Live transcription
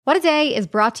What a Day is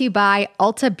brought to you by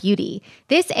Ulta Beauty.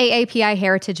 This AAPI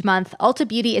Heritage Month, Ulta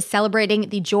Beauty is celebrating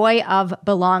the joy of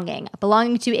belonging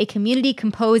to a community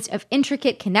composed of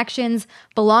intricate connections,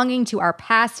 belonging to our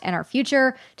past and our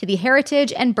future, to the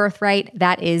heritage and birthright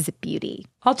that is beauty.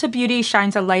 Ulta Beauty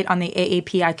shines a light on the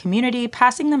AAPI community,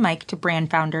 passing the mic to brand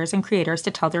founders and creators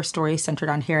to tell their stories centered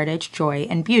on heritage, joy,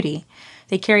 and beauty.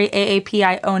 They carry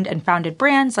AAPI-owned and founded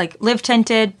brands like Live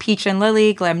Tinted, Peach and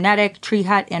Lily, Glamnetic, Tree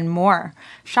Hut, and more.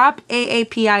 Shop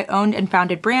AAPI-owned and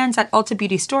founded brands at Ulta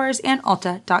Beauty stores and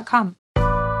Ulta.com.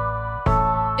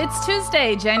 It's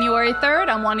Tuesday, January 3rd.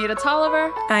 I'm Juanita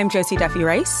Tolliver. I'm Josie Duffy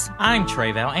Rice. I'm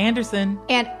Tre'vell Anderson.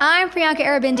 And I'm Priyanka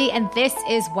Arabindi, and this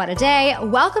is What a Day,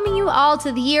 welcoming you all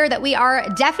to the year that we are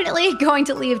definitely going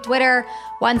to leave Twitter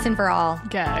once and for all.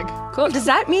 Gag. Cool. Does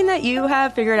that mean that you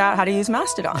have figured out how to use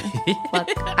Mastodon? Look,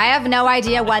 I have no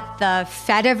idea what the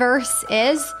Fediverse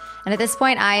is, and at this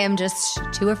point, I am just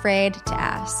too afraid to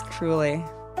ask. Truly.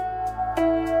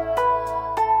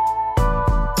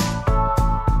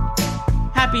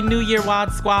 Happy New Year,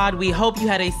 WOD Squad. We hope you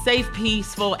had a safe,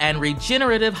 peaceful, and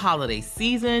regenerative holiday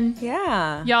season.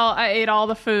 Yeah. Y'all, I ate all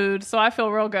the food, so I feel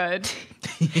real good.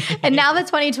 And now that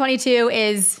 2022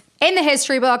 is in the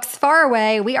history books, far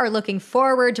away, we are looking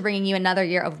forward to bringing you another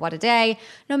year of What a Day,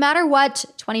 no matter what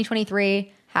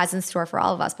 2023 has in store for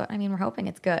all of us. But I mean, we're hoping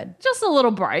it's good. Just a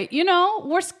little bright, you know?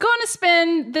 We're going to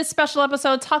spend this special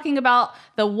episode talking about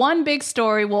the one big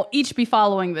story we'll each be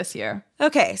following this year.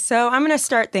 Okay, so I'm going to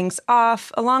start things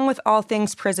off. Along with all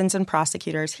things prisons and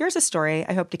prosecutors, here's a story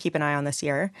I hope to keep an eye on this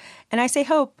year. And I say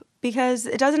hope because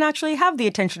it doesn't actually have the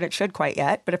attention it should quite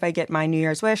yet. But if I get my New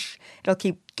Year's wish, it'll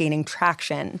keep gaining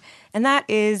traction. And that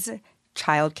is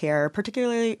childcare,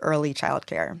 particularly early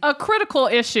childcare. A critical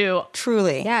issue.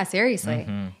 Truly. Yeah, seriously.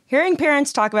 Hearing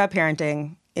parents talk about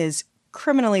parenting is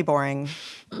criminally boring.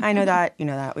 I know that, you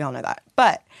know that, we all know that.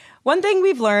 But one thing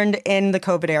we've learned in the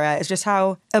COVID era is just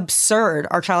how absurd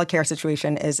our childcare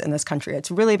situation is in this country.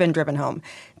 It's really been driven home.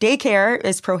 Daycare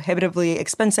is prohibitively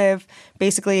expensive.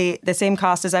 Basically, the same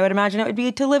cost as I would imagine it would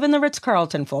be to live in the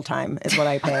Ritz-Carlton full-time is what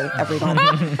I pay every month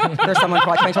for someone to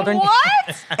watch my children.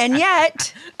 What? And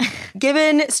yet,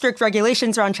 given strict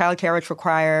regulations around childcare, which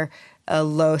require a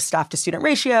low staff-to-student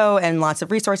ratio and lots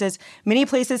of resources, many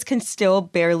places can still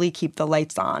barely keep the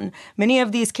lights on. Many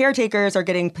of these caretakers are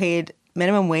getting paid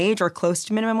minimum wage or close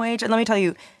to minimum wage. And let me tell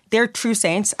you, they're true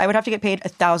saints. I would have to get paid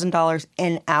 $1,000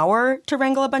 an hour to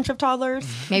wrangle a bunch of toddlers.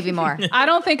 Maybe more. I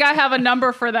don't think I have a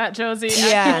number for that, Josie.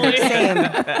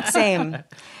 Yeah, same.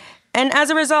 And as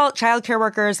a result, childcare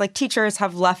workers like teachers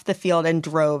have left the field in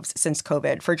droves since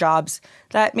COVID for jobs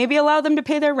that maybe allow them to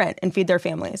pay their rent and feed their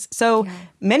families. So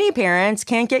many parents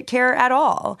can't get care at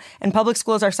all. And public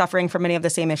schools are suffering from many of the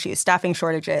same issues, staffing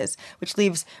shortages, which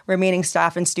leaves remaining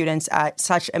staff and students at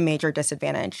such a major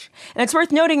disadvantage. And it's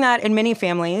worth noting that in many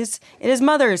families, it is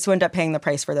mothers who end up paying the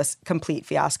price for this complete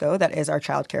fiasco that is our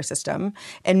childcare system.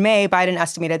 In May, Biden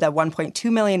estimated that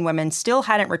 1.2 million women still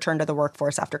hadn't returned to the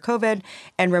workforce after COVID,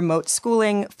 and remote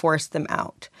schooling forced them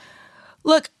out.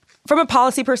 Look, from a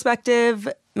policy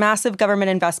perspective, massive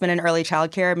government investment in early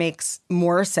childcare makes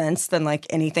more sense than like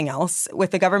anything else.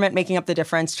 With the government making up the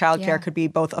difference, childcare could be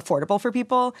both affordable for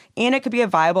people and it could be a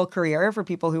viable career for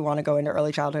people who want to go into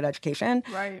early childhood education.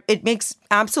 Right. It makes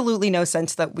absolutely no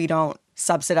sense that we don't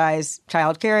subsidize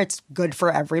childcare. It's good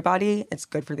for everybody. It's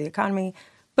good for the economy.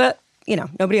 But you know,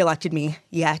 nobody elected me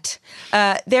yet.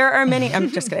 There are many, I'm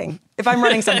just kidding. If I'm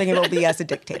running something, it will be as a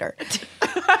dictator.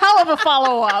 Hell of a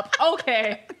follow-up.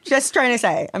 Okay. Just trying to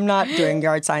say, I'm not doing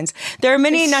yard signs. There are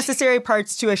many necessary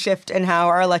parts to a shift in how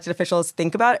our elected officials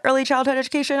think about early childhood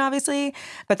education, obviously,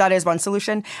 but that is one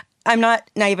solution. I'm not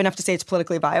naive enough to say it's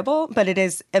politically viable, but it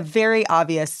is a very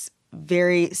obvious,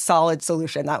 very solid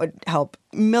solution that would help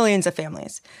millions of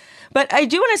families. But I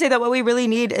do want to say that what we really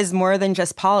need is more than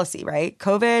just policy, right?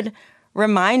 COVID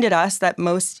reminded us that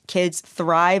most kids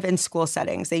thrive in school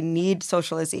settings. They need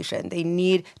socialization. They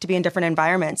need to be in different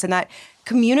environments, and that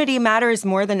community matters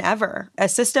more than ever. A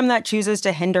system that chooses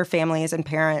to hinder families and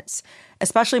parents,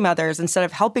 especially mothers, instead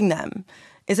of helping them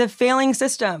is a failing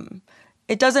system.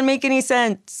 It doesn't make any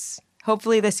sense.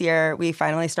 Hopefully this year we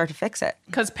finally start to fix it.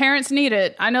 Because parents need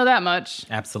it. I know that much.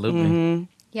 Absolutely. Mm-hmm.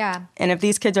 Yeah. And if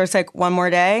these kids are sick one more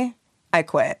day, I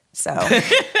quit. So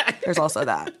there's also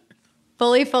that.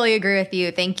 Fully agree with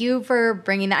you. Thank you for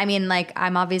bringing that. I mean, like,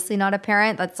 I'm obviously not a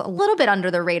parent. That's a little bit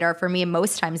under the radar for me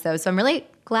most times, though. So I'm really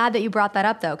glad that you brought that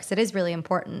up, though, because it is really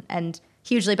important and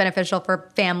hugely beneficial for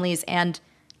families and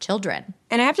children.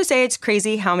 And I have to say, it's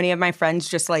crazy how many of my friends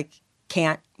just, like,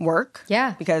 can't work.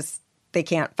 Yeah. Because they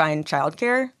can't find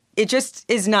childcare. It just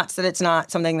is nuts that it's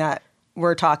not something that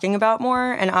we're talking about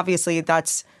more. And obviously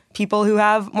that's people who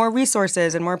have more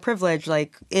resources and more privilege.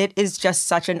 Like, it is just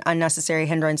such an unnecessary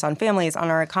hindrance on families, on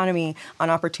our economy, on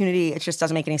opportunity. It just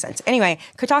doesn't make any sense. Anyway,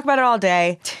 could talk about it all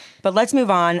day, but let's move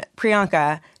on.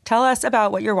 Priyanka, tell us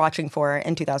about what you're watching for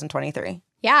in 2023.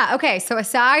 Yeah, okay. So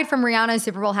aside from Rihanna's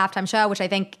Super Bowl halftime show, which I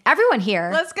think everyone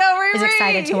here Let's go, Riri. is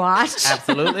excited to watch.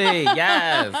 Absolutely,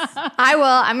 yes.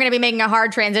 I'm going to be making a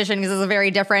hard transition because it's a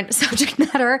very different subject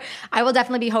matter. I will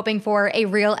definitely be hoping for a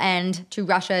real end to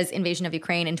Russia's invasion of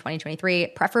Ukraine in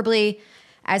 2023, preferably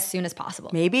as soon as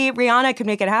possible. Maybe Rihanna could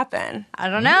make it happen. I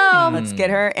don't know. Let's get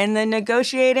her in the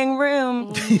negotiating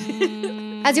room.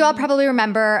 As you all probably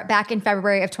remember, back in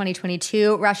February of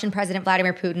 2022, Russian President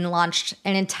Vladimir Putin launched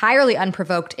an entirely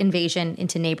unprovoked invasion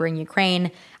into neighboring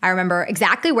Ukraine. I remember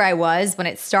exactly where I was when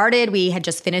it started. We had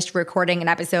just finished recording an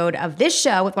episode of this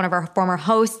show with one of our former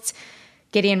hosts,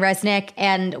 Gideon Resnick,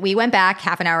 and we went back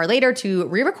half an hour later to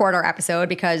re-record our episode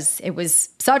because it was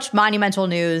such monumental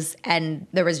news and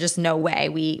there was just no way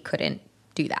we couldn't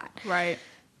do that. Right.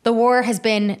 The war has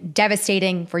been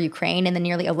devastating for Ukraine. In the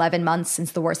nearly 11 months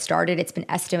since the war started, it's been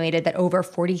estimated that over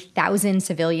 40,000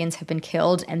 civilians have been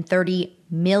killed and 30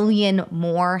 million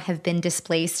more have been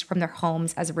displaced from their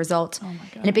homes as a result. Oh my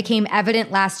God. And it became evident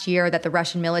last year that the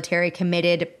Russian military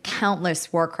committed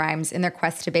countless war crimes in their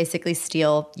quest to basically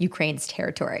steal Ukraine's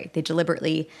territory. They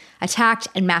deliberately attacked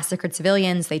and massacred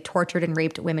civilians. They tortured and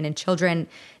raped women and children.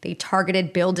 They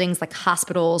targeted buildings like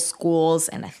hospitals, schools,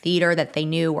 and a theater that they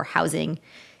knew were housing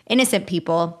innocent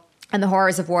people. And the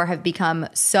horrors of war have become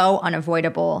so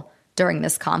unavoidable during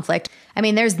this conflict. I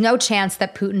mean, there's no chance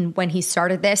that Putin, when he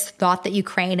started this, thought that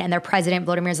Ukraine and their president,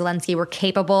 Volodymyr Zelensky, were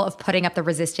capable of putting up the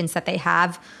resistance that they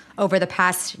have over the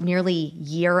past nearly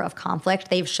year of conflict.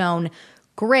 They've shown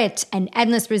grit and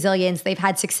endless resilience. They've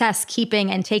had success keeping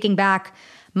and taking back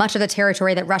much of the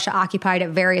territory that Russia occupied at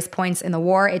various points in the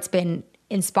war. It's been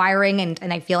inspiring,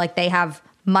 and I feel like they have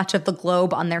much of the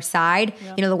globe on their side.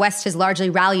 Yep. You know, the West has largely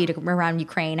rallied around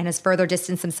Ukraine and has further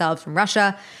distanced themselves from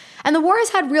Russia. And the war has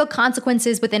had real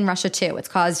consequences within Russia, too. It's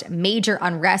caused major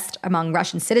unrest among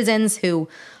Russian citizens who,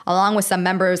 along with some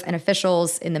members and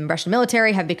officials in the Russian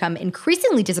military, have become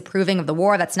increasingly disapproving of the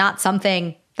war. That's not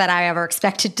something that I ever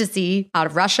expected to see out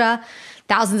of Russia.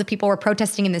 Thousands of people were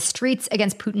protesting in the streets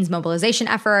against Putin's mobilization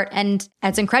effort. And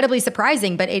it's incredibly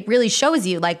surprising, but it really shows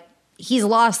you, like, he's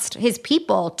lost his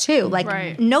people, too. Like,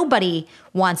 right. Nobody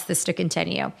wants this to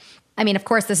continue. I mean, of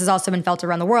course, this has also been felt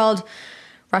around the world.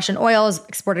 Russian oil is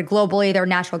exported globally. Their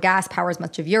natural gas powers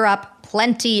much of Europe.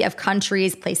 Plenty of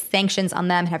countries place sanctions on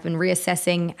them, have been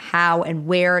reassessing how and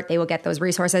where they will get those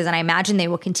resources. And I imagine they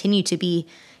will continue to be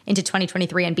into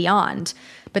 2023 and beyond.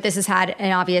 But this has had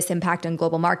an obvious impact on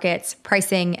global markets,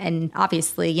 pricing, and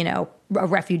obviously, you know, a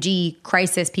refugee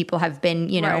crisis. People have been,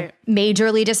 you know, right.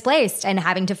 majorly displaced and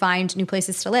having to find new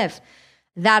places to live.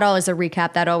 That all is a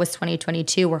recap. That all was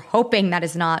 2022. We're hoping that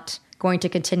is not going to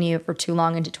continue for too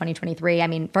long into 2023. I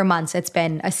mean, for months, it's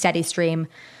been a steady stream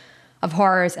of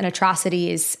horrors and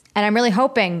atrocities. And I'm really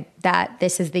hoping that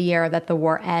this is the year that the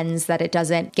war ends, that it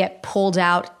doesn't get pulled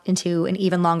out into an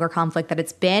even longer conflict that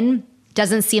it's been.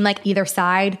 Doesn't seem like either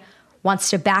side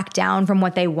wants to back down from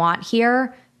what they want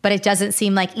here, but it doesn't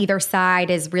seem like either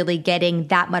side is really getting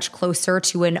that much closer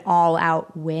to an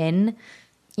all-out win.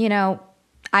 You know,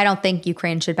 I don't think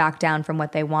Ukraine should back down from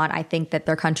what they want. I think that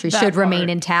their country should remain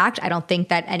intact. I don't think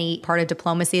that any part of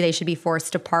diplomacy, they should be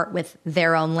forced to part with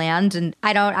their own land. And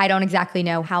I don't exactly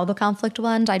know how the conflict will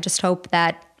end. I just hope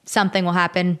that something will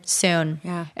happen soon.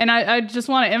 Yeah. And I just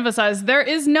want to emphasize, there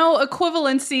is no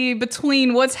equivalency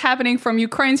between what's happening from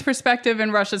Ukraine's perspective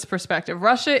and Russia's perspective.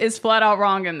 Russia is flat out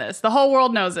wrong in this. The whole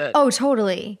world knows it. Oh,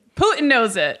 totally. Putin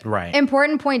knows it. Right.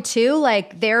 Important point too,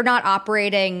 like they're not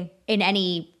operating in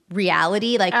any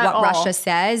reality, like At what all. Russia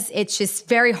says. It's just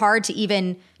very hard to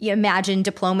even imagine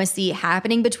diplomacy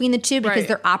happening between the two because Right.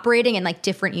 they're operating in like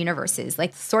different universes.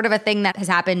 Like sort of a thing that has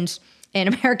happened in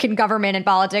American government and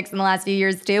politics in the last few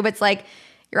years too. But it's like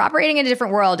you're operating in a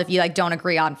different world if you like don't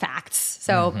agree on facts.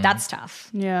 So that's tough.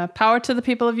 Yeah. Power to the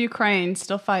people of Ukraine,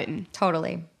 still fighting.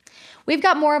 Totally. We've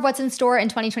got more of what's in store in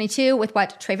 2022 with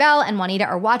what Tre'vell and Juanita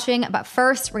are watching. But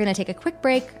first, we're going to take a quick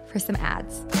break for some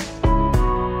ads.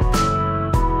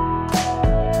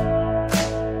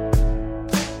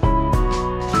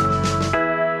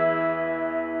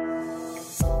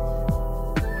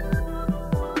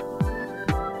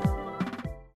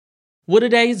 What A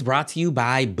Day is brought to you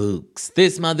by Books.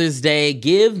 This Mother's Day,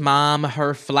 give mom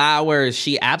her flowers.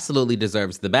 She absolutely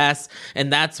deserves the best,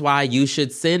 and that's why you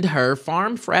should send her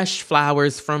farm fresh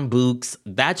flowers from Books.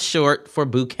 That's short for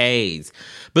bouquets.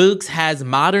 Books has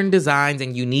modern designs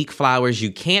and unique flowers you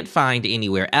can't find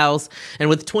anywhere else, and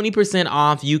with 20%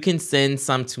 off, you can send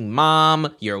some to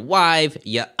mom, your wife,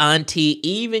 your auntie,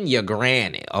 even your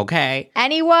granny, okay?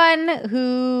 Anyone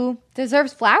who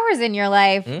deserves flowers in your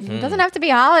life. It doesn't have to be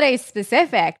holiday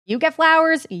specific. You get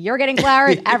flowers, you're getting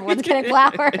flowers, everyone's getting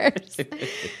flowers.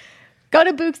 Go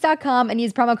to Books.com and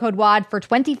use promo code WAD for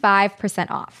 25%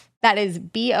 off. That is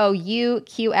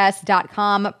BOUQS.com,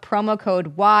 promo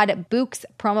code WAD, Books,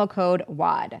 promo code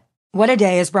WAD. What A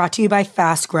Day is brought to you by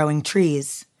Fast Growing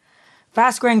Trees.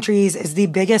 Fast Growing Trees is the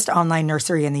biggest online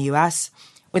nursery in the U.S.,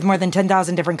 with more than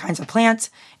 10,000 different kinds of plants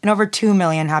and over 2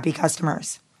 million happy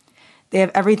customers. They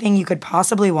have everything you could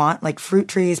possibly want, like fruit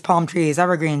trees, palm trees,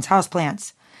 evergreens,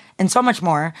 houseplants, and so much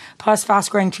more. Plus,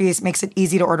 Fast Growing Trees makes it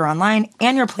easy to order online,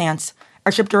 and your plants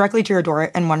are shipped directly to your door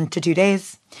in 1 to 2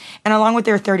 days. And along with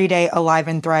their 30-day Alive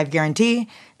and Thrive guarantee,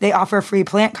 they offer free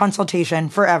plant consultation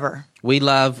forever. We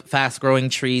love Fast Growing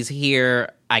Trees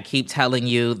here. I keep telling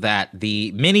you that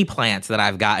the mini plants that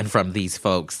I've gotten from these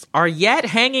folks are yet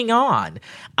hanging on.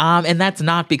 And that's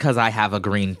not because I have a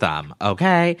green thumb,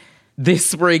 okay? This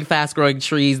spring, Fast Growing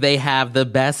Trees, they have the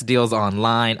best deals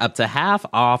online, up to half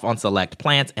off on select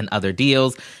plants and other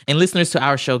deals. And listeners to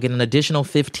our show get an additional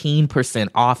 15%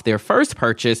 off their first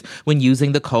purchase when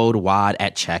using the code WAD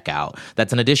at checkout.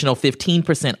 That's an additional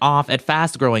 15% off at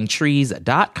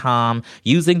fastgrowingtrees.com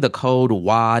using the code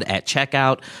WAD at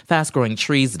checkout.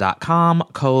 Fastgrowingtrees.com,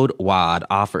 code WAD.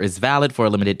 Offer is valid for a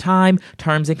limited time.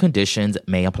 Terms and conditions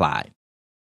may apply.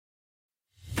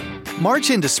 March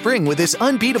into spring with this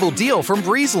unbeatable deal from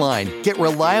BreezeLine. Get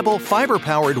reliable,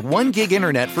 fiber-powered 1 gig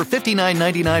internet for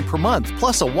 $59.99 per month,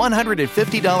 plus a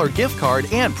 $150 gift card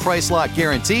and price lock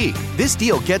guarantee. This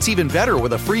deal gets even better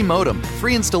with a free modem,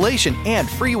 free installation, and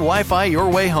free Wi-Fi your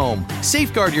way home.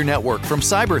 Safeguard your network from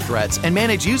cyber threats and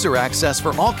manage user access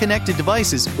for all connected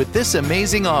devices with this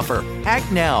amazing offer.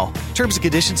 Act now. Terms and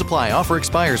conditions apply. Offer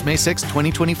expires May 6,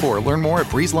 2024. Learn more at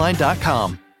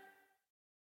breezeline.com.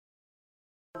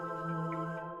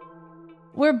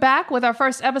 We're back with our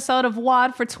first episode of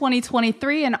WAD for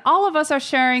 2023, and all of us are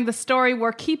sharing the story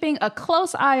we're keeping a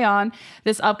close eye on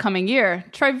this upcoming year.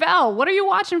 Tre'vell, what are you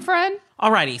watching, friend?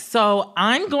 Alrighty, so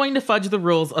I'm going to fudge the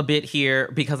rules a bit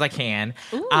here because I can.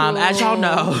 As y'all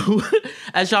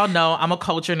know, I'm a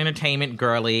culture and entertainment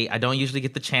girly. I don't usually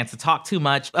get the chance to talk too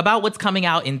much about what's coming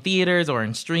out in theaters or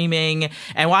in streaming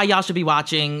and why y'all should be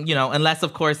watching, unless,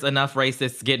 of course, enough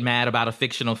racists get mad about a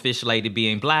fictional fish lady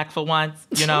being black for once,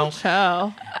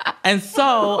 Ciao. And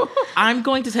so I'm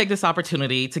going to take this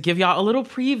opportunity to give y'all a little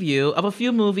preview of a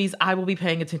few movies I will be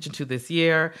paying attention to this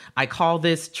year. I call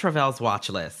this Tre'vell's Watch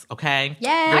List, okay? Yay.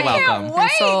 You're welcome.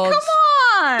 Wait, come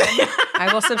on. I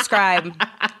will subscribe.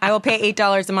 I will pay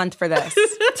 $8 a month for this.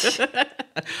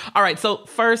 All right, so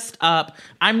first up,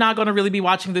 I'm not going to really be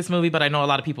watching this movie, but I know a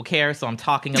lot of people care, so I'm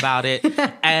talking about it.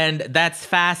 And that's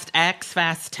Fast X,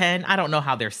 Fast 10. I don't know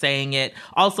how they're saying it.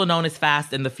 Also known as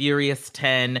Fast and the Furious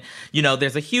 10.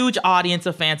 There's a huge audience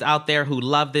of fans out there who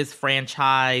love this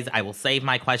franchise. I will save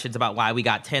my questions about why we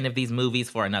got 10 of these movies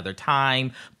for another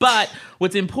time. But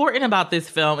what's important about this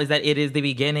film is that it is the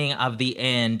beginning of the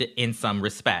end in some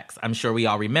respects. I'm sure we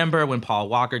all remember when Paul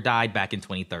Walker died back in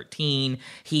 2013.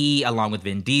 He, along with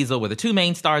Vin Diesel, were the two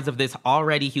main stars of this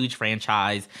already huge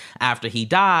franchise. After he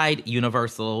died,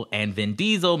 Universal and Vin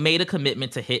Diesel made a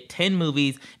commitment to hit 10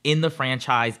 movies in the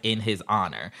franchise in his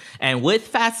honor. And with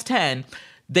Fast 10,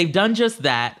 they've done just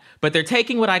that, but they're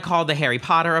taking what I call the Harry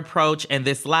Potter approach, and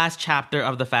this last chapter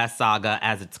of the Fast Saga,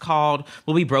 as it's called,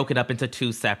 will be broken up into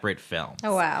 2 separate films.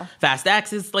 Oh, wow. Fast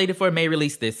X is slated for a May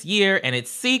release this year, and its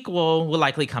sequel will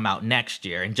likely come out next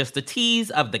year. And just a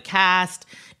tease of the cast,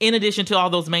 in addition to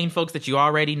all those main folks that you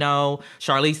already know,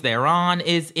 Charlize Theron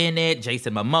is in it,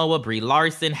 Jason Momoa, Brie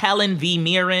Larson, Helen V.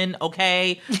 Mirren,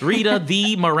 okay, Rita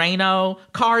V. Moreno,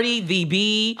 Cardi the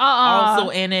B, also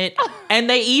in it. And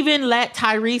they even let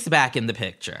Tyrese back in the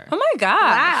picture. Oh my God.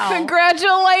 Wow.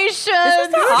 Congratulations.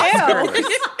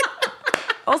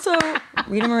 Also,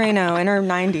 Rita Moreno in her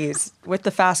 90s with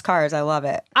the fast cars. I love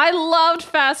it. I loved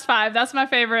Fast 5. That's my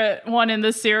favorite one in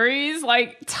the series.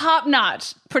 Like, top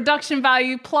notch. Production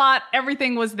value, plot,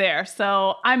 everything was there.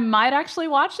 So I might actually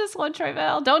watch this one,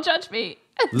 Tre'vell. Don't judge me.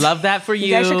 Love that for you.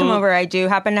 You guys should come over. I do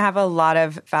happen to have a lot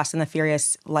of Fast and the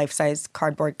Furious life-size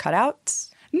cardboard cutouts.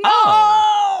 No!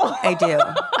 I do.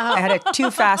 I had a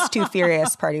Too Fast, Too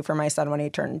Furious party for my son when he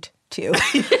turned 2.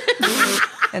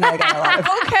 And I got a lot of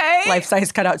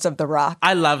life-size cutouts of The Rock.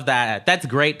 I love that. That's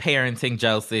great parenting,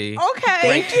 Josie. Okay.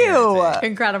 Thank you.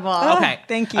 Incredible. Okay.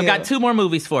 Thank you. I've got 2 more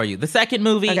movies for you. The second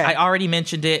movie, Okay. I already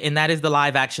mentioned it, and that is the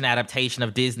live-action adaptation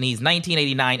of Disney's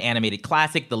 1989 animated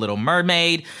classic, The Little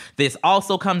Mermaid. This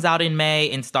also comes out in May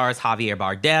and stars Javier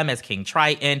Bardem as King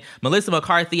Triton, Melissa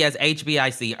McCarthy as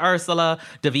HBIC Ursula,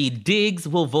 Daveed Diggs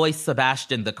will voice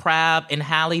Sebastian the Crab, and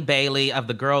Halle Bailey of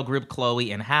the girl group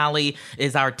Chloe and Halle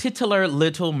is our titular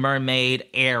Little Mermaid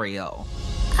Ariel.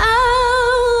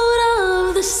 Out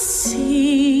of the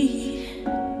sea,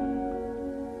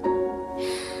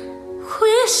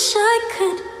 wish I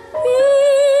could be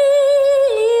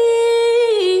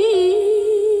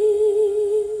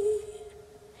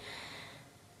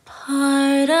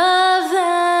part of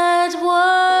that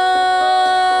world.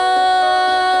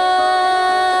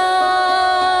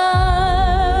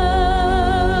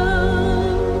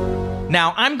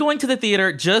 Now, I'm going to the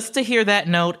theater just to hear that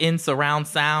note in surround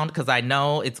sound because I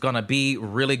know it's going to be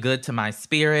really good to my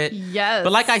spirit. Yes.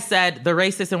 But like I said, the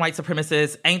racists and white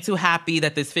supremacists ain't too happy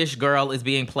that this fish girl is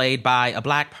being played by a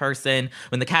black person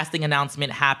when the casting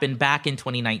announcement happened back in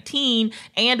 2019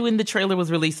 and when the trailer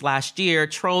was released last year.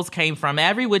 Trolls came from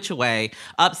every which way,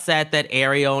 upset that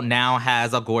Ariel now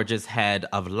has a gorgeous head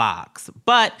of locks.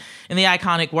 But in the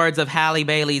iconic words of Halle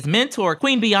Bailey's mentor,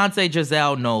 Queen Beyonce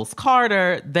Giselle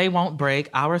Knowles-Carter, they won't break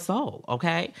our soul,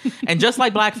 okay? And just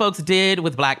like black folks did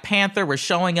with Black Panther, we're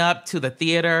showing up to the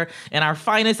theater in our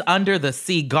finest under the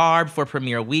sea garb for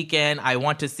premiere weekend. I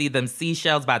want to see them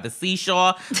seashells by the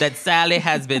seashore that Sally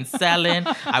has been selling.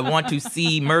 I want to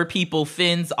see mer people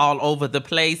fins all over the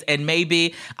place. And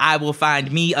maybe I will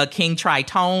find me a King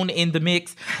Triton in the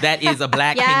mix. That is a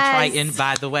black Yes. King Triton,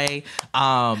 by the way.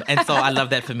 And so I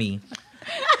love that for me.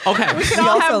 Okay. We can all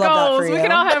also have love that goals. for We you.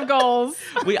 can all have goals.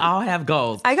 We all have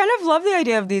goals. I kind of love the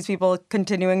idea of these people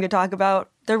continuing to talk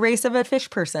about the race of a fish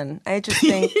person. I just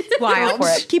think Wild. go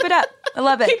for it. Keep it up. I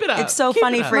love it. Keep it up. It's so Keep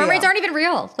funny it up. for you. Mermaids aren't even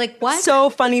real. Like, what? So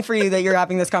funny for you that you're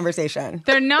having this conversation.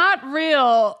 They're not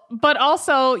real, but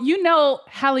also,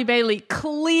 Halle Bailey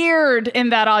cleared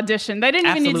in that audition. They didn't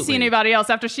even need to see Absolutely. anybody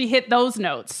else after she hit those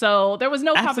notes. So there was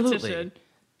no competition.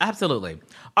 Absolutely.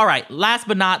 All right, last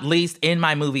but not least in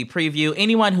my movie preview,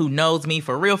 anyone who knows me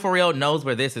for real knows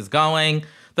where this is going.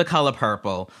 The Color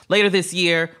Purple. Later this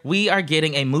year, we are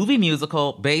getting a movie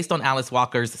musical based on Alice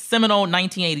Walker's seminal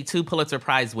 1982 Pulitzer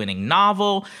Prize-winning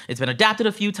novel. It's been adapted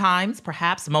a few times,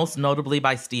 perhaps most notably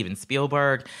by Steven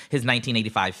Spielberg. His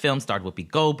 1985 film starred Whoopi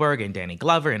Goldberg and Danny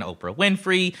Glover and Oprah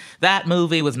Winfrey. That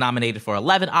movie was nominated for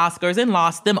 11 Oscars and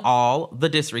lost them all the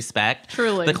disrespect.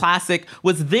 Truly. The classic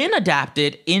was then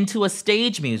adapted into a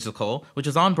stage musical, which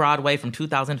was on Broadway from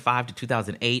 2005 to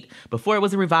 2008. Before it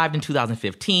was revived in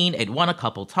 2015, it won a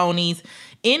couple Tonys.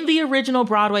 In the original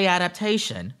Broadway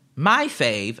adaptation, my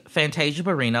fave, Fantasia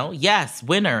Barrino, yes,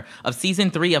 winner of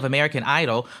season 3 of American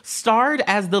Idol, starred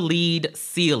as the lead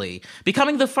Celie,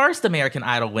 becoming the first American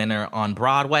Idol winner on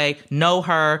Broadway. Know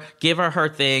her, give her her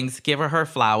things, give her her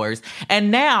flowers.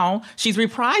 And now she's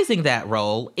reprising that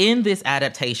role in this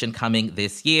adaptation coming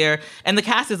this year. And the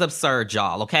cast is absurd,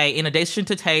 y'all, okay? In addition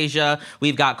to Tasia,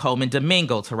 we've got Coleman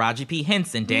Domingo, Taraji P.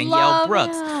 Henson, Danielle Love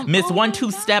Brooks, him. Miss Oh One my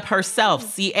Two Step herself,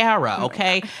 Sierra,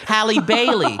 okay? Halle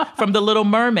Bailey from The Little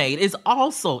Mermaid is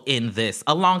also in this,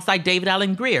 alongside David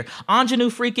Allen Greer, Anjanou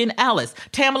freaking Ellis.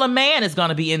 Tamala Mann is going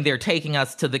to be in there taking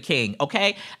us to the king,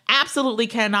 okay? Absolutely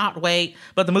cannot wait,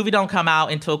 but the movie don't come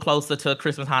out until closer to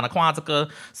Christmas, Hanukkah,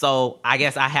 Kwanzaa, so I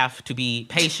guess I have to be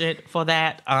patient for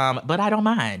that, but I don't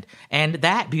mind. And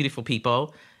that, beautiful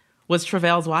people, was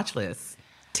Trevel's watch list.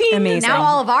 Amazing. Now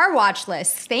all of our watch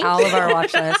lists. Thank All you. of our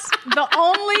watch lists. The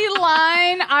only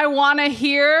line I want to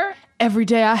hear, every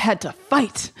day I had to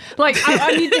fight. Like,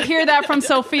 I need to hear that from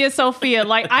Sophia.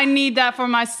 Like, I need that for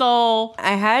my soul.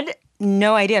 I had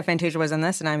no idea Fantasia was in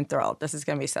this, and I'm thrilled. This is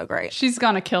going to be so great. She's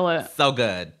going to kill it. So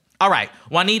good. All right,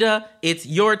 Juanita, it's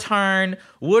your turn.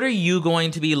 What are you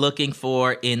going to be looking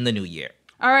for in the new year?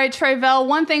 All right, Trevel,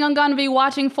 one thing I'm going to be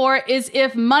watching for is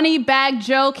if Moneybag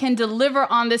Joe can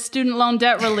deliver on this student loan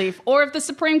debt relief, or if the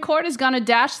Supreme Court is going to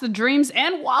dash the dreams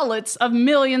and wallets of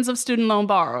millions of student loan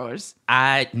borrowers.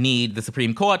 I need the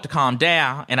Supreme Court to calm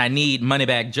down, and I need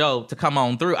Moneybag Joe to come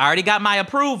on through. I already got my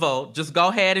approval. Just go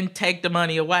ahead and take the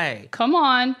money away. Come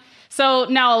on. So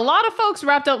now a lot of folks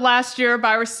wrapped up last year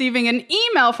by receiving an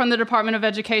email from the Department of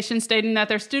Education stating that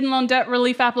their student loan debt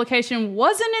relief application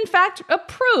wasn't in fact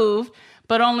approved,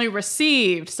 but only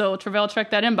received. So Tre'vell, check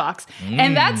that inbox.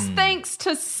 And that's thanks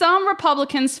to some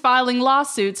Republicans filing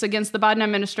lawsuits against the Biden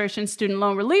administration's student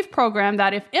loan relief program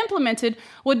that, if implemented,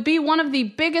 would be one of the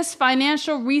biggest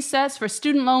financial resets for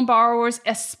student loan borrowers,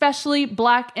 especially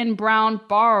Black and brown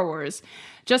borrowers.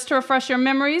 Just to refresh your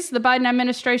memories, the Biden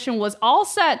administration was all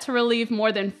set to relieve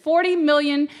more than 40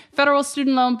 million federal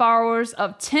student loan borrowers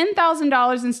of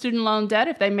 $10,000 in student loan debt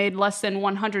if they made less than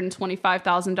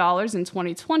 $125,000 in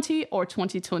 2020 or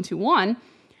 2021,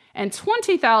 and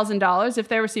 $20,000 if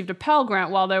they received a Pell Grant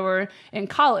while they were in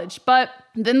college. But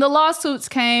then the lawsuits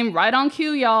came right on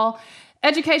cue, y'all.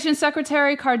 Education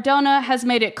Secretary Cardona has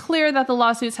made it clear that the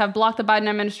lawsuits have blocked the Biden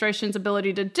administration's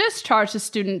ability to discharge the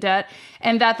student debt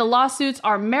and that the lawsuits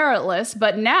are meritless.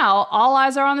 But now all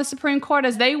eyes are on the Supreme Court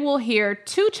as they will hear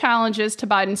 2 challenges to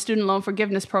Biden's student loan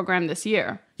forgiveness program this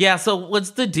year. Yeah, so what's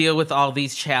the deal with all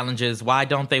these challenges? Why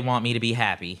don't they want me to be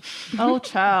happy? Oh,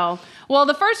 child. Well,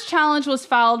 the first challenge was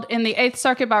filed in the 8th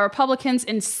Circuit by Republicans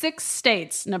in 6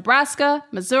 states: Nebraska,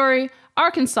 Missouri,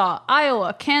 Arkansas,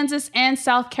 Iowa, Kansas, and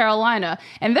South Carolina.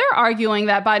 And they're arguing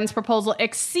that Biden's proposal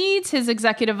exceeds his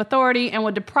executive authority and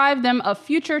would deprive them of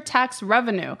future tax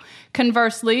revenue.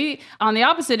 Conversely, on the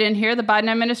opposite end here, the Biden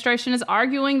administration is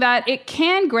arguing that it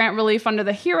can grant relief under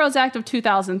the HEROES Act of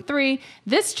 2003.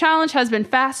 This challenge has been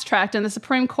fast-tracked, and the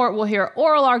Supreme Court will hear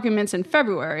oral arguments in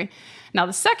February. Now,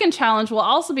 the second challenge will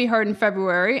also be heard in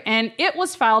February, and it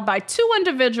was filed by 2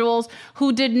 individuals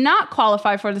who did not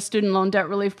qualify for the student loan debt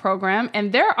relief program,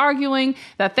 and they're arguing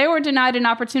that they were denied an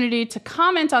opportunity to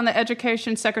comment on the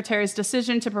Education Secretary's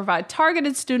decision to provide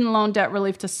targeted student loan debt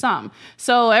relief to some.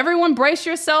 So everyone brace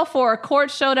yourself for a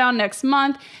court showdown next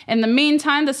month. In the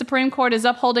meantime, the Supreme Court is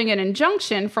upholding an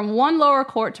injunction from one lower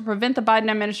court to prevent the Biden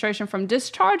administration from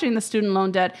discharging the student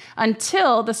loan debt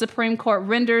until the Supreme Court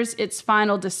renders its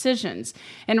final decision.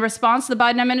 In response, the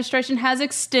Biden administration has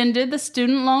extended the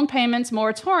student loan payments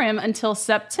moratorium until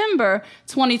September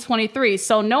 2023.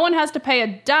 So no one has to pay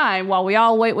a dime while we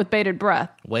all wait with bated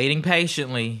breath. Waiting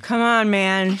patiently. Come on,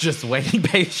 man. Just waiting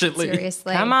patiently.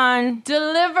 Seriously. Come on.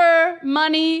 Deliver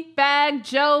money bag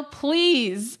Joe,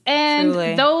 please. And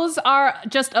Truly. Those are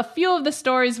just a few of the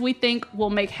stories we think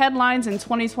will make headlines in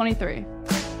 2023.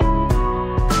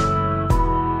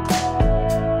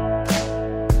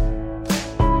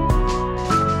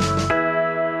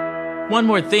 One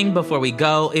more thing before we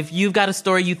go. If you've got a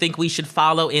story you think we should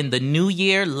follow in the new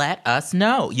year, let us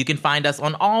know. You can find us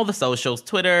on all the socials,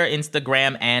 Twitter,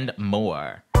 Instagram, and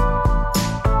more.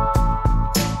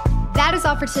 That is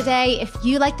all for today. If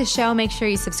you like the show, make sure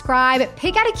you subscribe,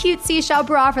 pick out a cute seashell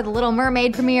bra for the Little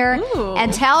Mermaid premiere,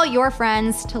 and tell your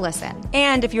friends to listen.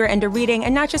 And if you're into reading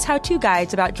and not just how-to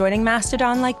guides about joining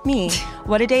Mastodon like me,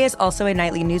 What a Day is also a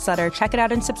nightly newsletter. Check it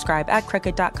out and subscribe at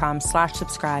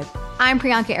crooked.com/subscribe. I'm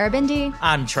Priyanka Arabindi.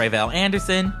 I'm Tre'vell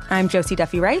Anderson. I'm Josie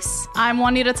Duffy Rice. I'm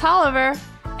Juanita Tolliver.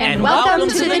 And welcome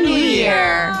to the new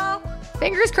year.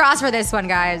 Fingers crossed for this one,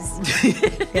 guys.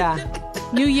 Yeah.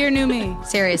 New year, new me.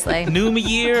 Seriously. New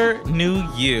year, new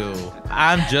you.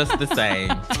 I'm just the same.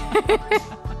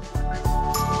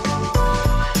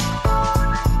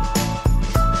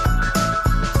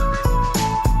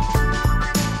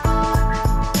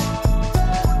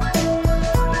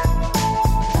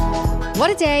 What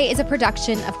a Day is a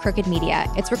production of Crooked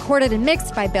Media. It's recorded and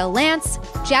mixed by Bill Lance.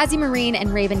 Jazzy Marine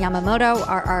and Raven Yamamoto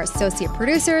are our associate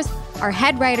producers. Our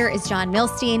head writer is John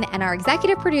Milstein, and our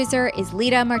executive producer is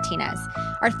Lita Martinez.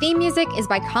 Our theme music is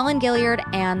by Colin Gilliard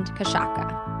and Kashaka.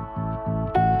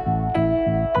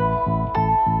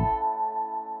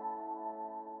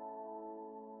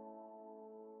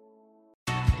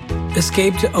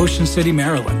 Escape to Ocean City,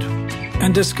 Maryland,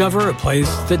 and discover a place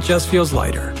that just feels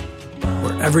lighter,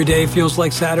 where every day feels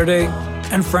like Saturday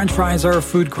and French fries are a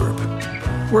food group,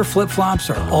 where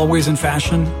flip-flops are always in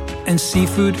fashion and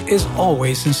seafood is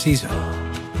always in season,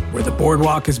 where the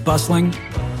boardwalk is bustling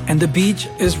and the beach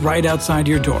is right outside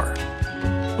your door,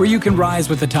 where you can rise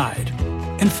with the tide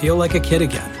and feel like a kid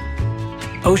again.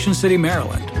 Ocean City,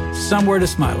 Maryland, somewhere to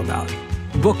smile about.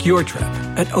 Book your trip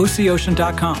at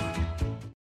OCOcean.com.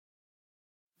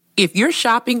 If you're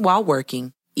shopping while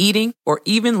working, eating, or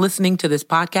even listening to this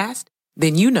podcast,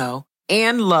 then you know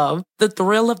and love the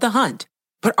thrill of the hunt.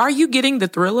 But are you getting the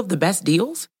thrill of the best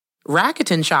deals?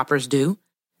 Rakuten shoppers do.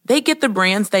 They get the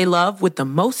brands they love with the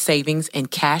most savings and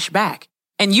cash back.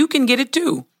 And you can get it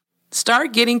too.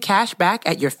 Start getting cash back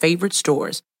at your favorite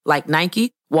stores like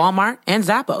Nike, Walmart, and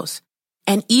Zappos.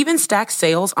 And even stack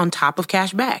sales on top of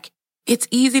cash back. It's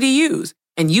easy to use,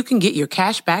 and you can get your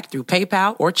cash back through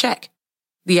PayPal or check.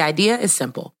 The idea is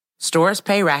simple. Stores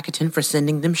pay Rakuten for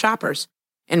sending them shoppers,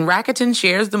 and Rakuten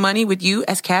shares the money with you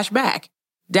as cash back.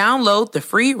 Download the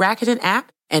free Rakuten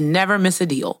app and never miss a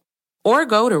deal. Or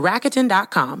go to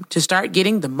Rakuten.com to start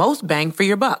getting the most bang for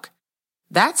your buck.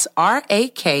 That's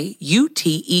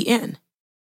Rakuten.